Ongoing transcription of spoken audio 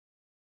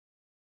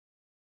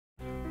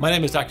My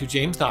name is Dr.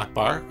 James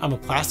Nachbar. I'm a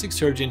plastic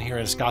surgeon here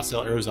in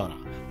Scottsdale, Arizona.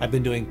 I've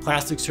been doing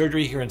plastic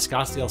surgery here in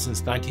Scottsdale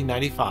since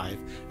 1995,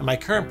 and my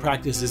current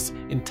practice is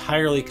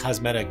entirely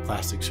cosmetic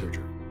plastic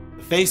surgery.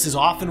 The face is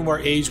often where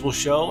age will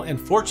show, and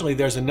fortunately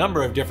there's a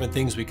number of different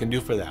things we can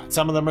do for that.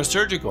 Some of them are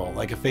surgical,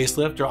 like a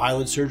facelift or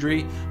eyelid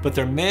surgery, but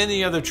there are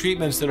many other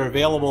treatments that are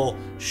available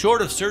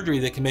short of surgery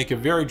that can make a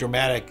very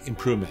dramatic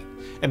improvement.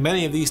 And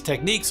many of these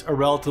techniques are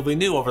relatively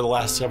new over the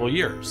last several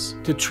years.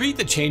 To treat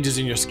the changes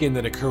in your skin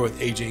that occur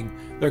with aging,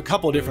 there are a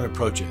couple of different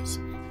approaches.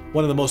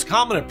 One of the most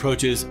common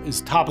approaches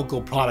is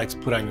topical products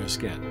put on your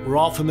skin. We're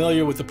all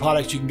familiar with the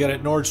products you can get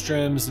at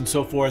Nordstrom's and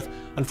so forth.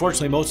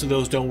 Unfortunately, most of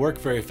those don't work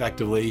very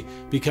effectively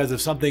because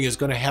if something is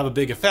going to have a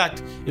big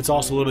effect, it's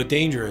also a little bit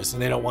dangerous,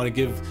 and they don't want to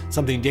give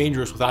something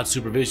dangerous without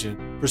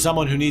supervision. For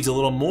someone who needs a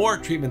little more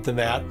treatment than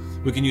that,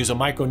 we can use a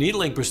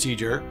microneedling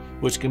procedure,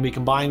 which can be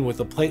combined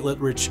with a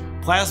platelet-rich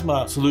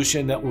plasma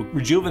solution that will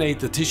rejuvenate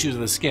the tissues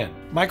of the skin.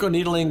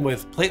 Microneedling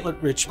with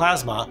platelet-rich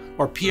plasma,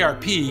 or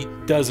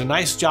PRP, does a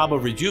nice job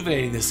of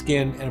rejuvenating the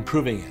skin and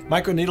improving it.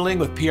 Microneedling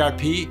with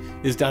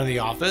PRP is done in the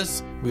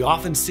office. We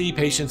often see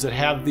patients that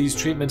have these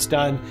treatments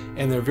done,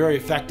 and they're very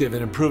effective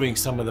in improving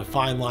some of the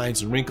fine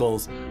lines and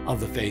wrinkles of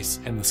the face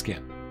and the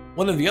skin.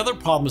 One of the other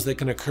problems that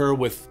can occur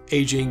with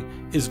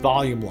aging is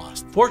volume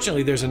loss.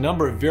 Fortunately, there's a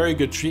number of very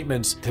good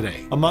treatments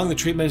today. Among the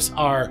treatments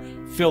are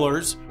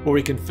fillers, where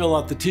we can fill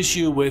out the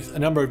tissue with a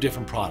number of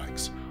different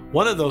products.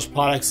 One of those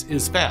products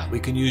is fat.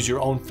 We can use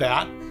your own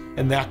fat,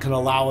 and that can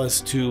allow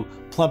us to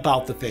plump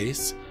out the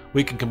face.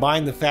 We can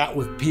combine the fat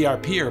with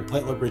PRP, or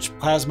platelet-rich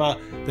plasma,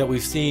 that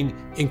we've seen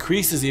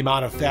increases the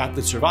amount of fat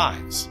that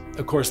survives.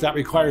 Of course, that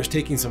requires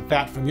taking some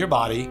fat from your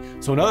body,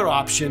 so another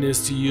option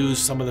is to use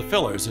some of the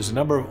fillers. There's a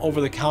number of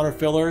over-the-counter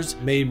fillers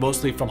made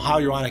mostly from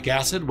hyaluronic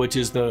acid, which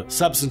is the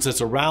substance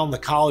that's around the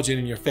collagen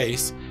in your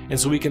face, and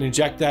so we can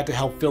inject that to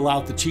help fill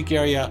out the cheek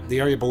area, the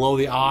area below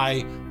the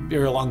eye, the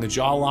area along the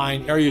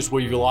jawline, areas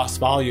where you've lost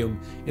volume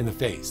in the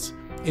face.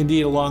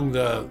 Indeed, along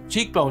the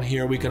cheekbone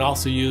here, we can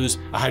also use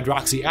a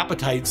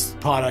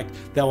hydroxyapatite product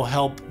that will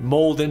help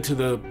mold into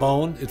the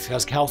bone. It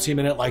has calcium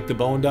in it like the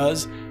bone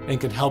does, and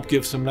can help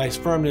give some nice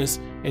firmness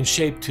and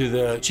shape to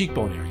the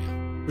cheekbone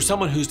area. For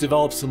someone who's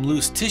developed some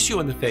loose tissue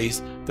in the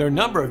face, there are a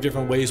number of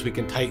different ways we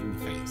can tighten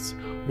the face.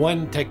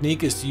 One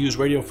technique is to use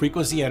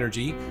radiofrequency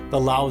energy that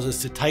allows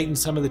us to tighten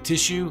some of the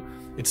tissue.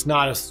 It's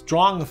not a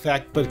strong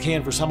effect, but it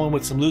can, for someone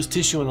with some loose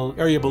tissue in the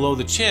area below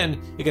the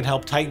chin, it can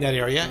help tighten that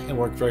area and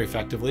work very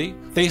effectively.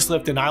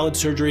 Facelift and eyelid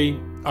surgery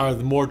are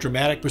the more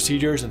dramatic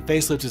procedures, and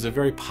facelift is a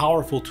very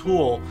powerful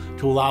tool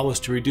to allow us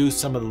to reduce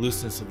some of the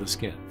looseness of the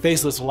skin.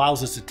 Facelift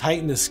allows us to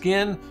tighten the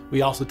skin.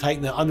 We also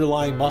tighten the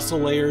underlying muscle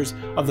layers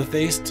of the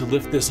face to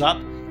lift this up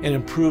and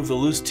improve the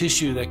loose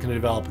tissue that can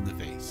develop in the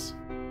face.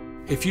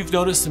 If you've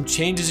noticed some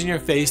changes in your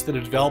face that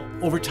have developed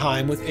over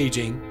time with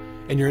aging,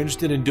 and you're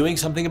interested in doing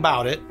something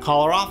about it,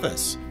 call our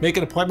office. Make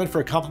an appointment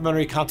for a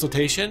complimentary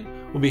consultation.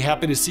 We'll be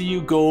happy to see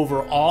you, go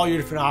over all your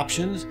different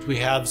options. We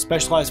have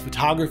specialized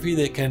photography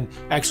that can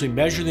actually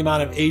measure the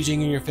amount of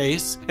aging in your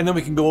face, and then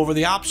we can go over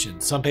the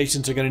options. Some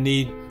patients are going to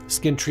need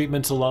skin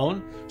treatments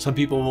alone. Some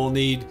people will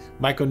need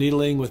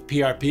microneedling with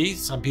PRP.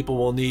 Some people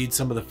will need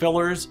some of the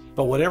fillers.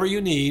 But whatever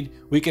you need,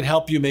 we can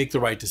help you make the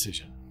right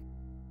decision.